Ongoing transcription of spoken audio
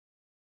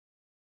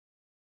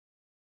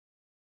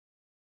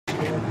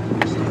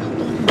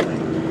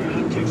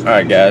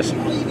Alright guys,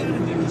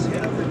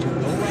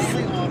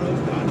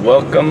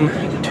 welcome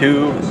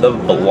to the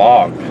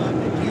vlog.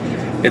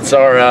 It's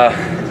our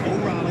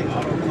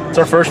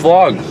first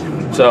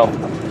vlog, so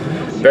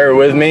bear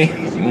with me.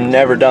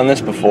 Never done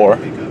this before,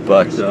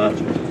 but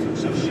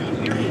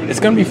it's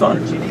gonna be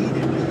fun.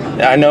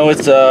 I know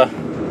it's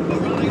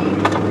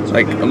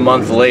like a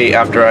month late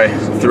after I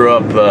threw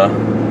up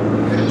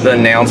the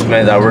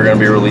announcement that we're gonna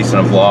be releasing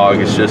a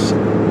vlog. It's just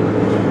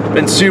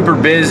been super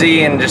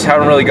busy and just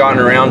haven't really gotten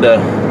around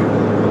to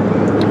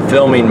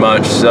filming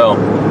much. So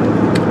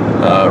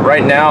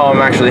right now I'm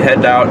actually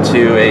headed out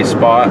to a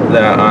spot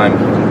that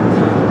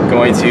I'm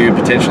going to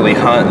potentially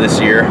hunt this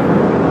year.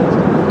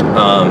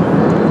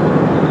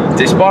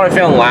 It's a spot I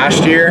found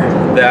last year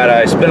that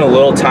I spent a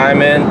little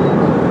time in.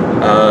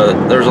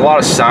 There's a lot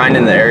of sign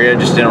in the area,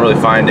 just didn't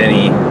really find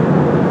any,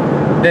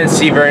 didn't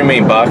see very many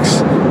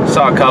bucks.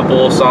 Saw a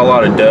couple, saw a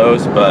lot of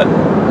does, but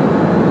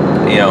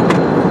you know,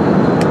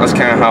 that's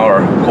kind of how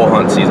our whole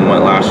hunt season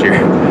went last year.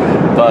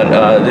 But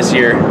this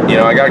year, you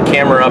know, I got a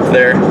camera up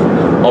there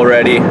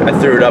already. I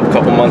threw it up a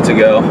couple months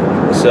ago,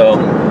 so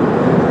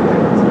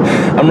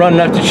I'm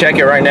running up to check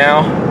it right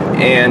now,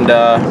 and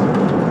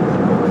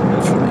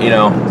you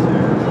know,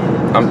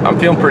 I'm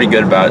feeling pretty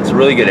good about it. It's a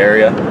really good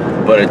area,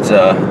 but it's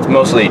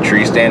mostly a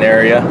tree stand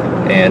area,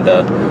 and you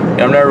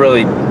know, I'm never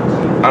really,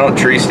 I don't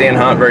tree stand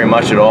hunt very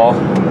much at all.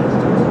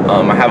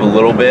 I have a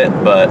little bit,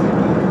 but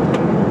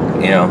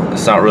you know,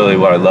 it's not really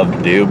what I love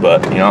to do.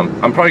 But you know,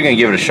 I'm probably gonna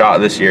give it a shot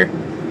this year.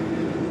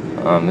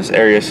 This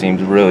area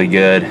seems really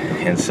good,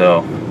 and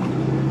so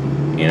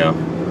you know,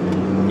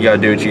 you gotta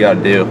do what you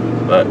gotta do.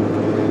 But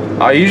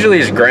I usually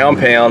just ground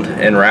pound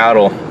and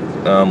rattle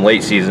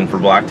late season for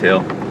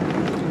blacktail.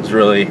 It's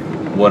really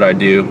what I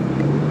do.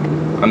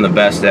 I'm the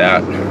best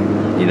at,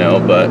 you know,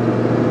 but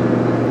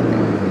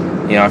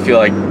you know, I feel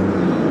like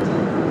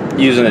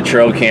using a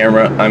trail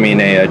camera, I mean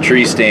a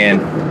tree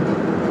stand,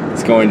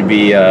 it's going to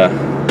be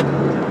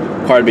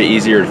quite a bit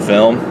easier to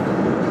film,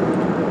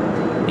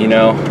 you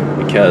know,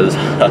 because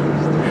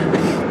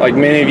like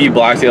many of you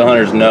blacktail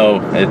hunters know,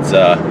 it's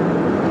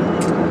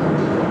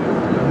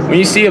when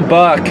you see a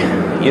buck,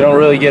 you don't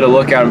really get a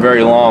look at him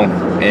very long,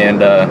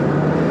 and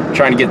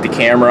trying to get the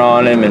camera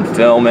on him and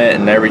film it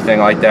and everything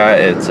like that,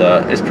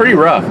 it's pretty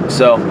rough.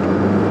 So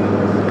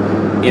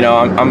you know,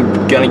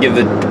 I'm gonna give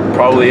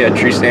probably a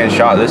tree stand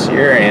shot this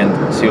year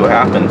and see what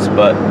happens.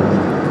 But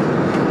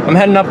I'm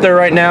heading up there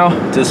right now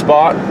to the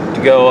spot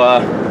to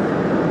go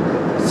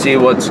see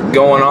what's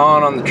going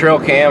on the trail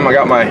cam. I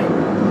got my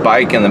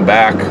bike in the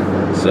back,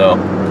 so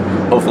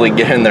hopefully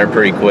get in there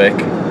pretty quick.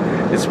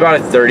 It's about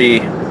a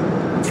 30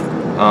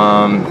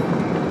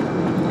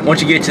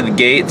 once you get to the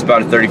gate, it's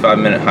about a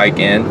 35-minute hike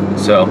in,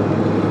 so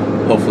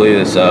hopefully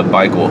this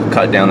bike will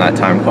cut down that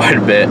time quite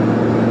a bit.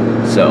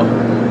 So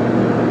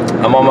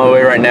I'm on my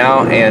way right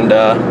now, and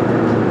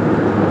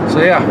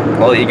so yeah,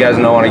 I'll let you guys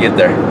know when I get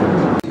there.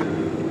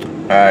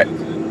 Alright,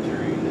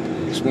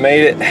 just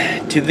made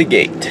it to the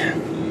gate.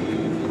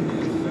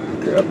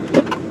 Yep.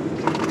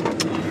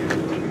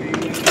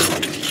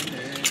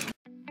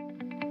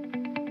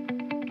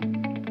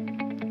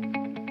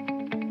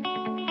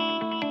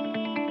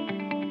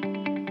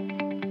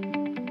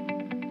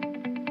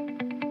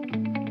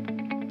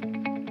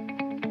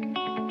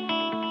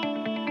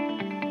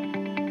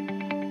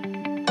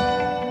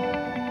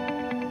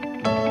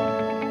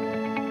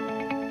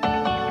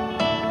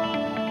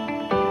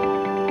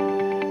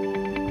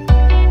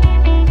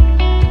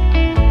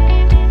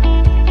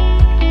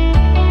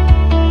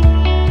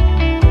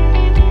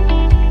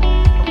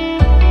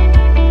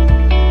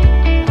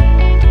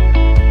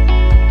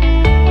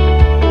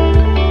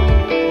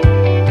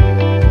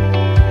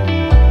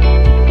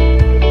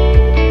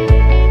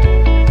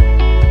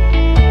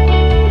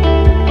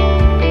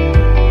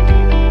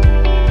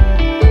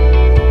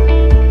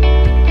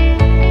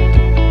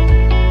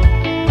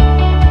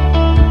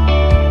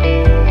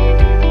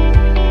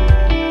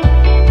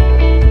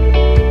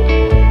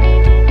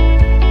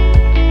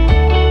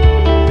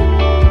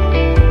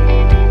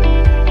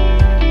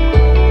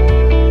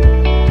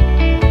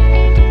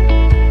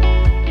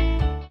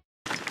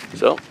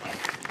 So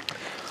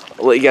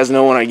I'll let you guys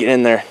know when I get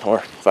in there, or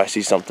if I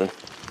see something.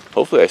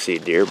 Hopefully I see a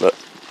deer, but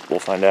we'll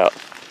find out.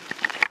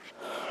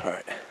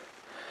 Alright,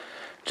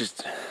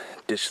 just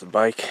ditch the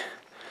bike,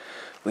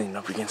 leaning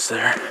up against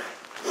there.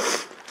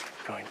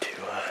 Going to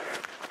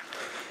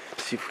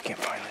see if we can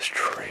find this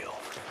trail.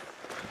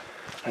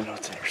 I know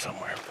it's in here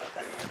somewhere,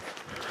 but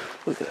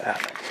look at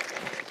that.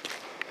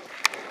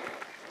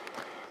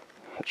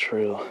 That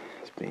trail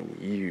is being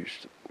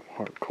used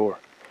hardcore.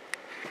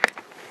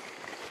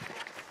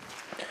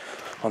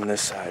 On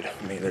this side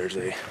of me, there's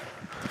a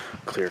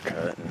clear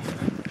cut, and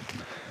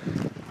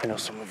I know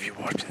some of you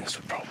watching this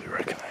would probably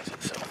recognize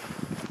it, so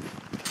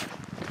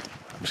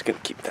I'm just gonna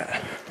keep that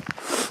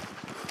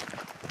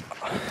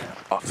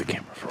off the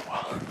camera for a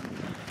while.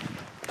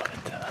 But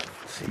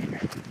let's see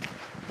here.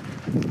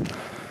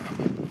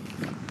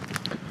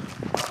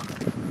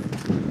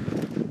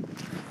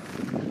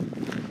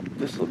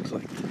 This looks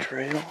like the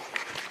trail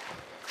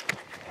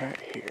right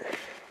here.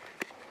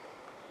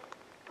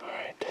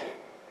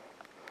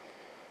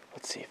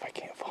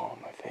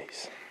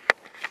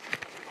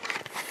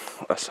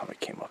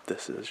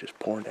 this is, just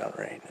pouring down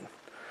rain, and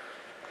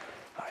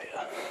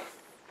I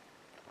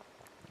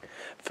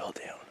fell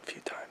down a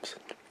few times,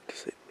 to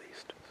say the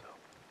least.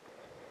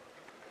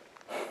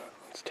 So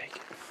let's take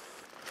it.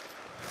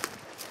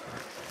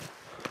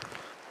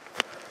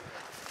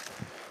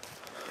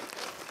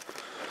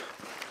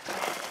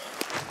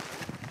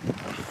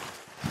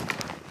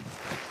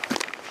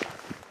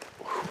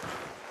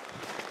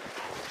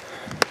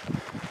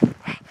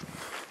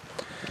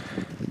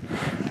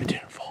 I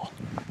didn't fall.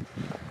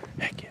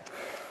 Heck yeah.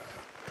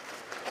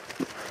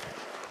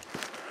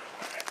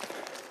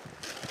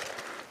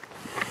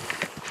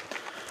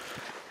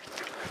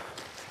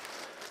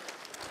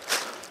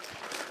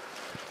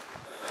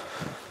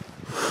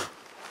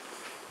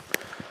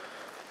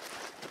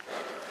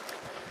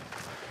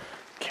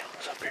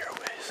 Camera's up here a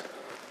ways.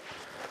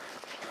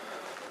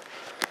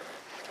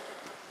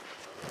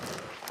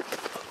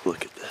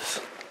 Look at this.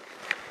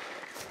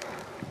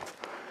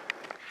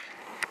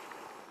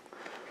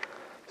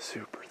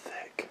 Super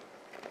thick.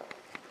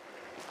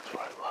 That's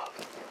what I love.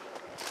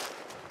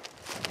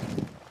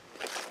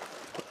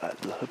 What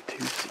I love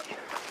to see.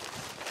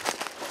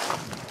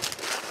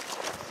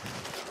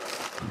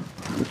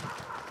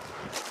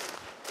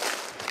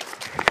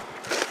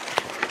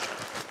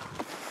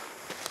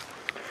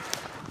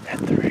 Head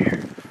through here.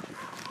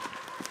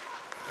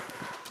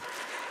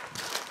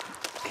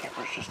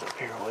 Camera's just up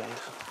here a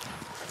ways.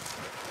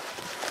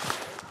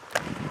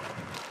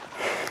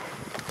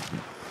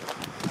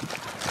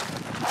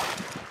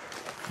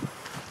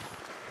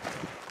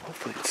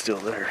 Hopefully it's still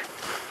there.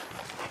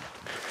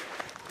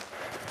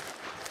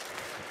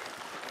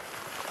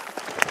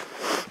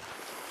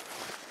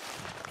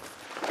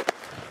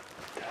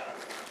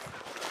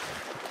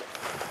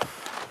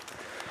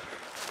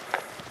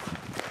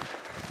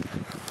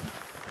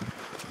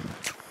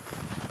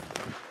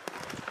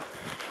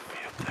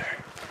 Way up there.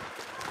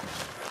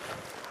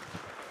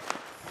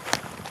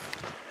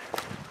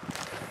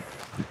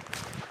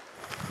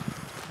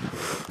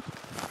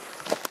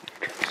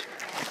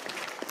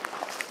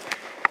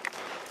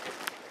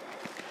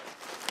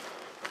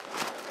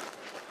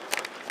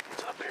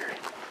 What's up here?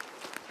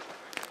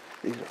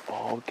 These are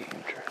all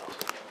game trails.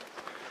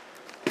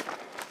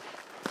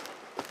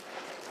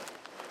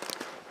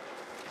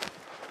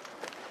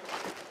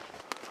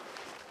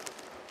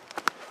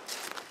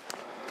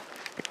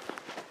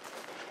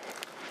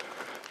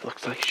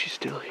 Looks like she's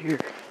still here.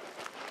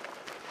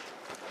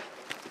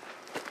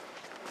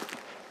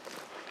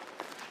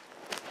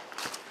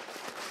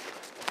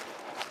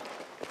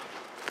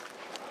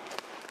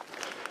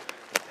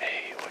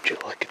 Hey, would you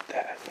look at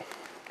that?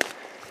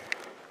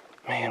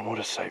 Man, what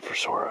a sight for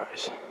sore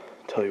eyes.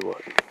 Tell you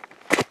what.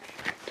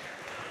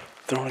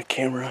 Throwing a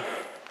camera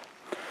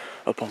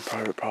up on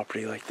private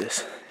property like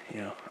this,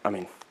 you know, I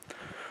mean,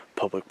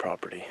 public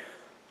property.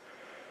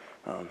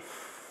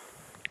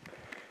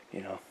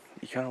 You know,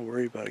 you kind of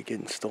worry about it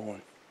getting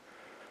stolen.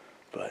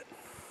 But,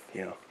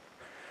 you know,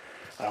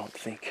 I don't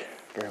think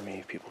very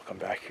many people come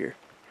back here,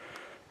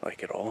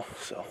 like at all,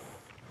 so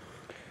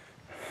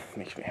it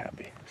makes me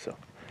happy. So,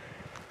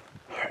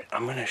 alright,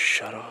 I'm gonna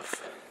shut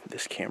off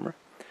this camera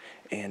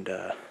and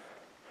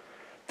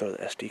throw the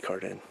SD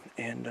card in,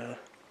 and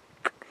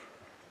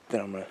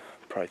then I'm gonna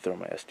probably throw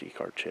my SD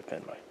card chip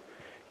in my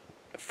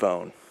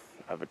phone.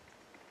 I have a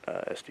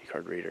SD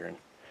card reader, and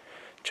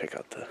check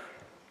out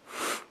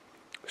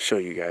show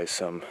you guys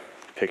some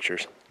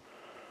pictures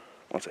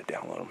once I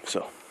download them.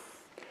 So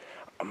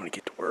I'm gonna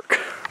get to work.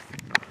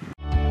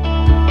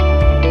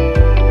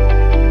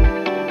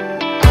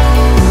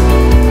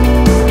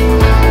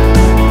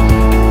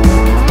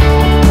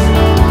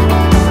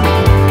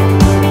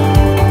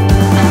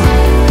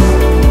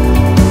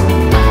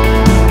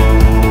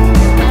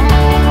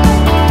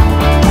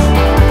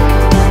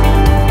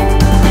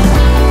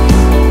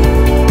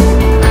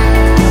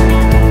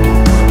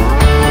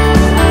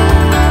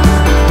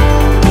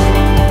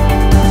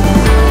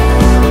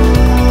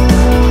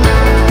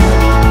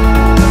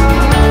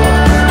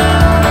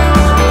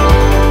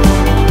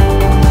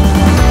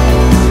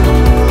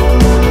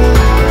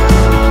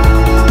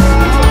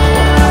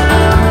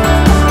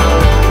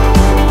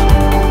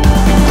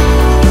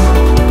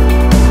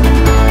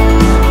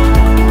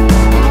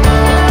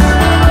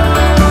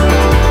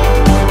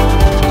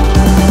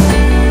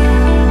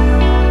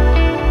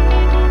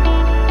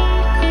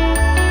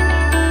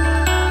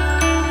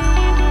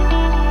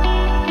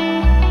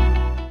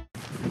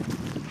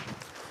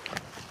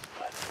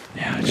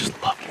 Yeah, I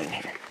just love it in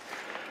here.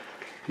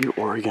 You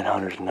Oregon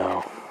hunters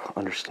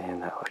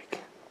understand that, like,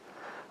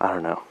 I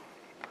don't know.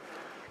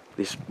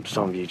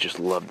 Some of you just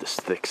love this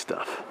thick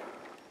stuff,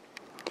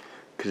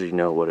 because you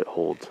know what it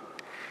holds.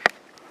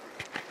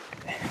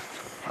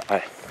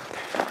 I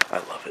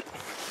love it.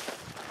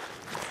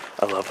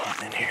 I love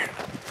hunting in here.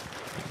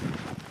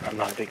 I'm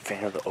not a big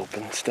fan of the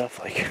open stuff,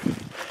 like,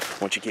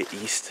 once you get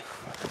east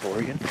of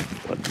Oregon,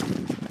 but,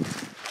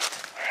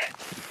 alright.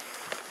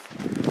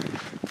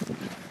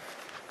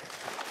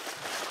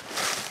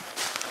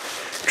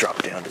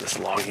 Drop down to this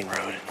logging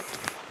road and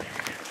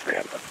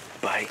grab my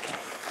bike,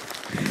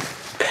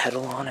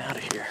 pedal on out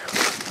of here.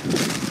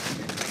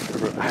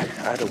 I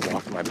had to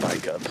walk my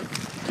bike up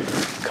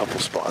a couple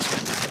spots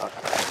because it got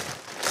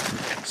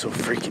so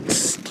freaking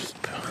steep.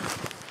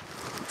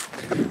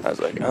 I was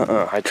like,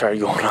 I tried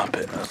going up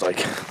it. I was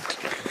like,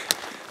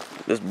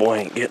 this boy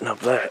ain't getting up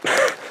that.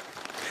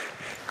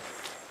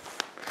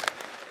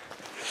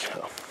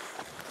 So,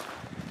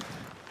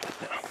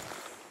 no.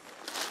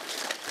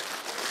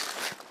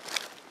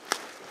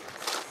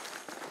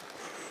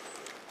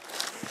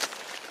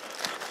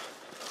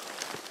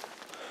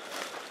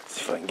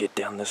 See if I can get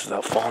down this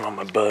without falling on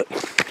my butt.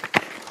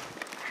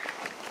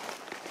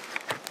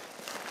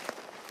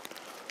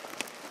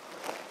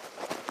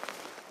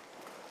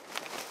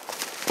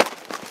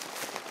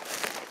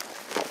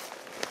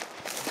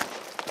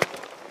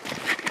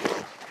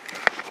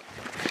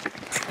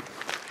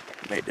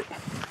 Made it.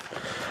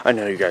 I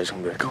know you guys are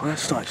gonna be like, oh,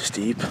 that's not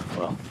steep.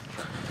 Well,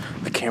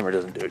 the camera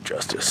doesn't do it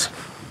justice.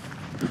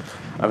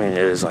 I mean, it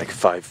is like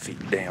 5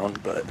 feet down,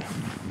 but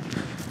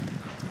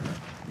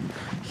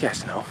you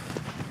guys know.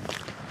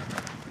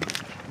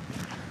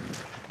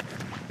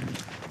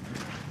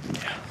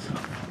 Yeah, so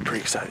I'm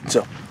pretty excited.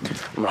 So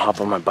I'm gonna hop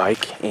on my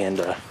bike and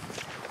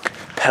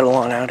pedal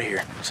on out of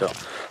here. So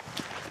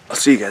I'll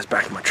see you guys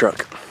back in my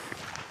truck.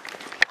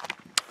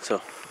 So,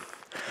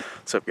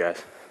 what's up,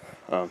 guys?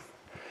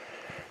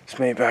 Just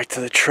made it back to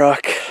the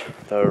truck.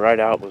 The ride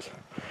out was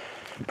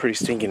pretty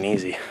stinking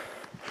easy.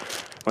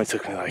 Only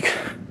took me like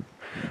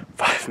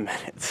 5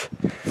 minutes.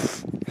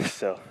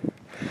 So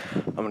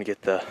I'm gonna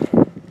get the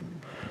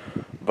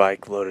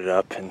bike loaded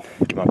up and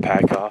get my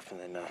pack off and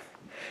then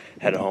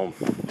head home.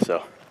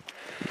 So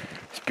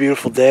it's a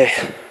beautiful day.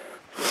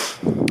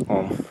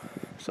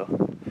 So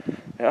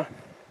yeah,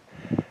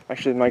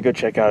 actually might go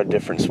check out a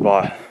different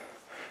spot,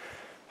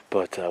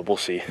 but we'll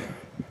see.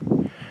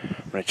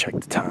 I'm gonna check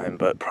the time,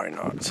 but probably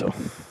not. So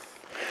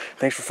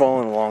thanks for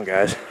following along,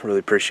 guys. Really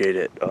appreciate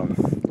it.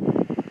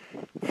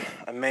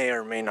 I may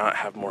or may not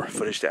have more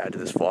footage to add to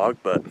this vlog,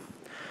 but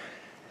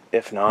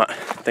if not,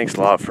 thanks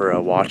a lot for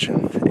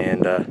watching,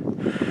 and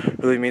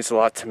really means a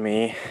lot to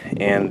me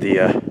and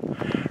the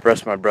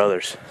rest of my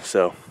brothers.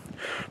 So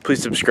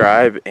please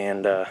subscribe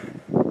and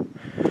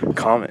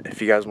comment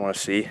if you guys want to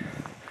see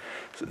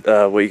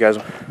what you guys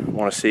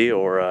want to see,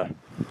 or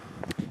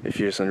if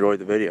you just enjoyed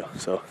the video.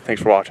 So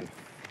thanks for watching.